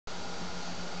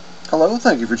Hello,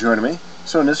 thank you for joining me.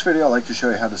 So in this video I'd like to show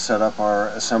you how to set up our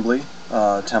assembly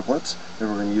templates that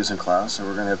we're going to use in class. So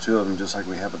we're going to have two of them just like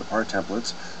we have with the part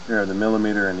templates. There are the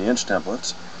millimeter and the inch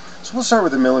templates. So we'll start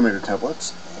with the millimeter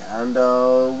templates and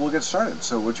we'll get started.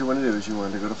 So what you want to do is you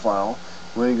want to go to File,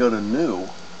 you want to go to New.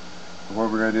 And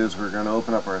what we're going to do is we're going to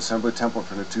open up our assembly template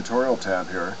from the tutorial tab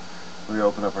here. We're going to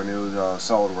open up our new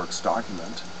SolidWorks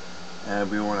document and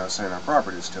we want to assign our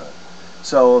properties to it.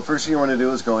 So the first thing you want to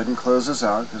do is go ahead and close this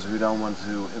out because we don't want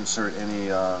to insert any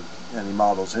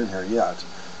models in here yet.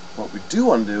 What we do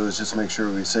want to do is just make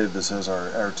sure we save this as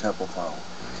our template file.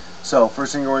 So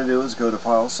first thing you want to do is go to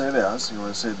File, Save As. You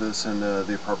want to save this in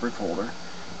the appropriate folder.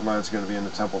 Mine's going to be in the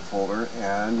template folder,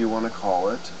 and you want to call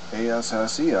it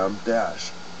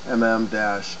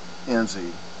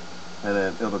ASSEM-MM-ANSI, and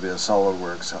then it'll be a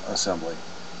SolidWorks assembly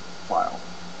file.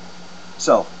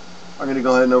 So I'm going to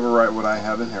go ahead and overwrite what I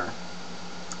have in here.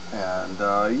 And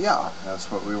yeah,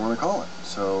 that's what we want to call it.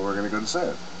 So we're going to go to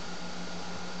Save.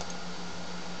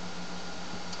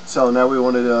 So now we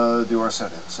want to do our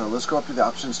settings. So let's go up to the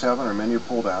Options tab on our menu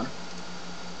pull down.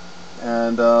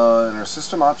 And in our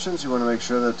System Options, you want to make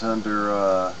sure that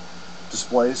under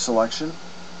Display Selection,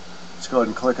 let's go ahead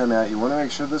and click on that. You want to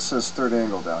make sure this says third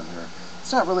angle down here.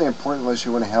 It's not really important unless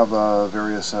you want to have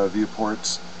various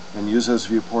viewports and use those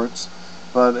viewports.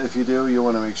 But if you do, you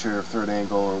want to make sure you have third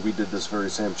angle, and we did this very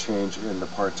same change in the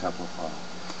part template file.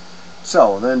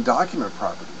 So then document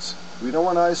properties. We don't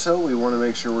want ISO, we want to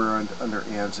make sure we're under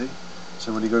ANSI.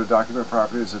 So when you go to document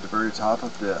properties at the very top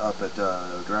up at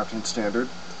drafting standard,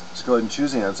 let's go ahead and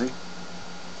choose ANSI.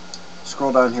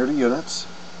 Scroll down here to units.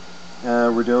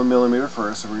 And we're doing millimeter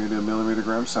first, so we're going to do millimeter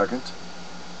gram second.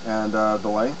 And the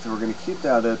length, we're going to keep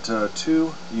that at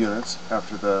 2 units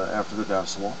after the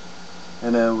decimal.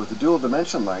 And then with the dual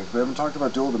dimension length, we haven't talked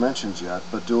about dual dimensions yet,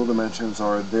 but dual dimensions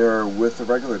are there with the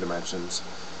regular dimensions.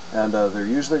 And they're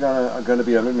usually going to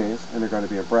be underneath, and they're going to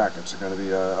be in brackets. They're going to be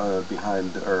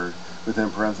behind or within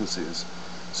parentheses.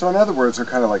 So in other words, they're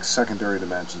kind of like secondary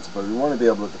dimensions, but we want to be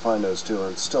able to define those two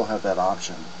and still have that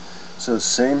option. So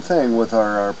same thing with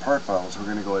our part files. We're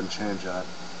going to go ahead and change that.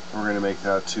 And we're going to make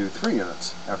that to 3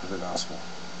 units after the decimal.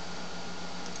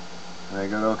 And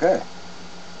then go to OK.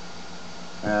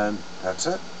 And that's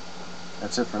it.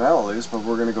 That's it for now at least, but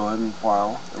we're going to go ahead and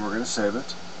File, and we're going to save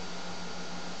it.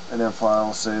 And then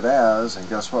File, Save As, and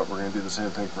guess what? We're going to do the same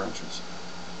thing for inches.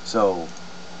 So,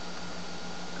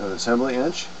 go to Assembly,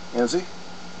 Inch, ANSI,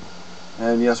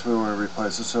 and yes, we want to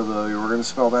replace it, so we're going to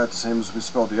spell that the same as we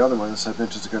spelled the other one, except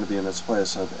inches are going to be in its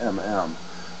place of MM.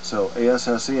 So,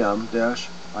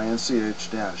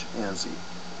 ASSEM-INCH-ANSI.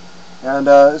 And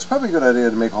it's probably a good idea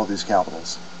to make all these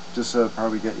capitals. Just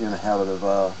probably get you in the habit of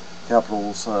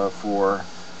capitals for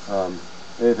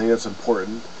anything that's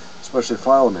important, especially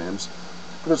file names.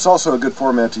 But it's also a good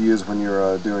format to use when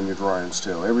you're doing your drawings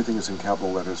too. Everything is in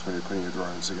capital letters when you're putting your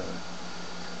drawings together.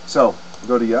 So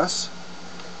go to Yes,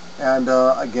 and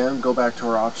again go back to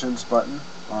our Options button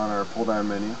on our pull-down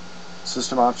menu.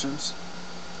 System Options.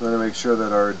 We want to make sure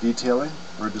that our detailing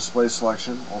or display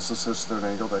selection also says third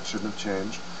angle. That shouldn't have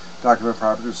changed. Document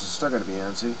properties is still going to be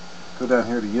ANSI. Go down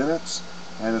here to units,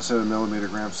 and instead of millimeter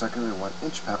gram second, we want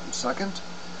inch pound second.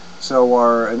 So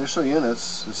our initial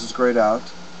units, this is grayed out,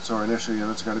 so our initial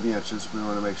units are going to be inches. We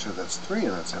want to make sure that's 3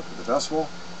 units after the decimal.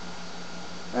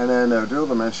 And then our dual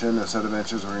dimension, instead of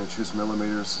inches, we're going to choose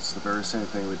millimeters. It's the very same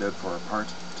thing we did for our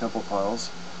part template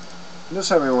files. And this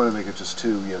time we want to make it just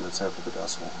 2 units after the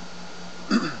decimal.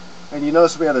 And you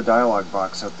notice we had a dialog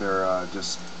box up there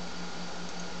just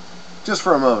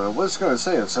for a moment. What it's going to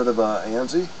say, instead of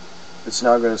ANSI, it's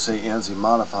now going to say ANSI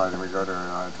modified in regard to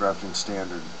our drafting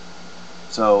standard.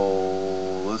 So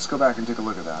let's go back and take a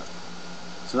look at that.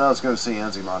 So now it's going to say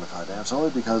ANSI modified, and it's only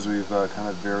because we've kind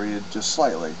of varied just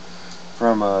slightly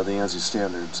from the ANSI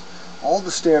standards. All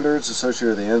the standards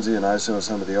associated with the ANSI and ISO and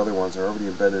some of the other ones are already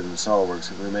embedded in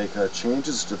SolidWorks. If we make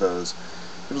changes to those,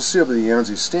 it'll still be the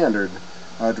ANSI standard,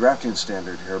 drafting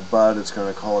standard here, but it's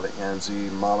going to call it ANSI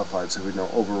modified so we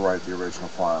don't overwrite the original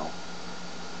file.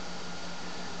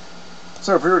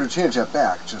 So if we were to change that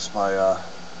back just by,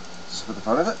 just for the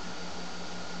fun of it,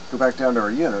 go back down to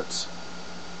our units.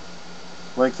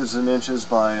 Length is in inches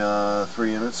by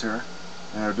 3 units here,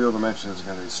 and our dual dimension is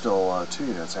going to be still 2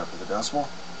 units after the decimal.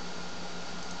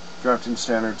 Drafting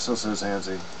standard still says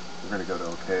ANSI. We're going to go to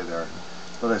OK there.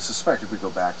 But I suspect if we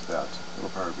go back to that, it'll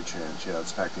probably be changed. Yeah,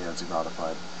 it's back to ANSI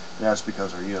modified. And that's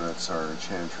because our units are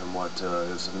changed from what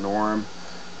is the norm.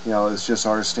 You know, it's just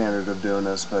our standard of doing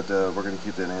this, but we're going to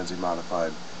keep it ANSI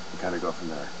modified and kind of go from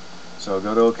there. So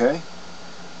go to OK,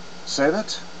 save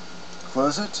it,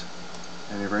 close it,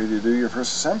 and you're ready to do your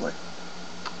first assembly.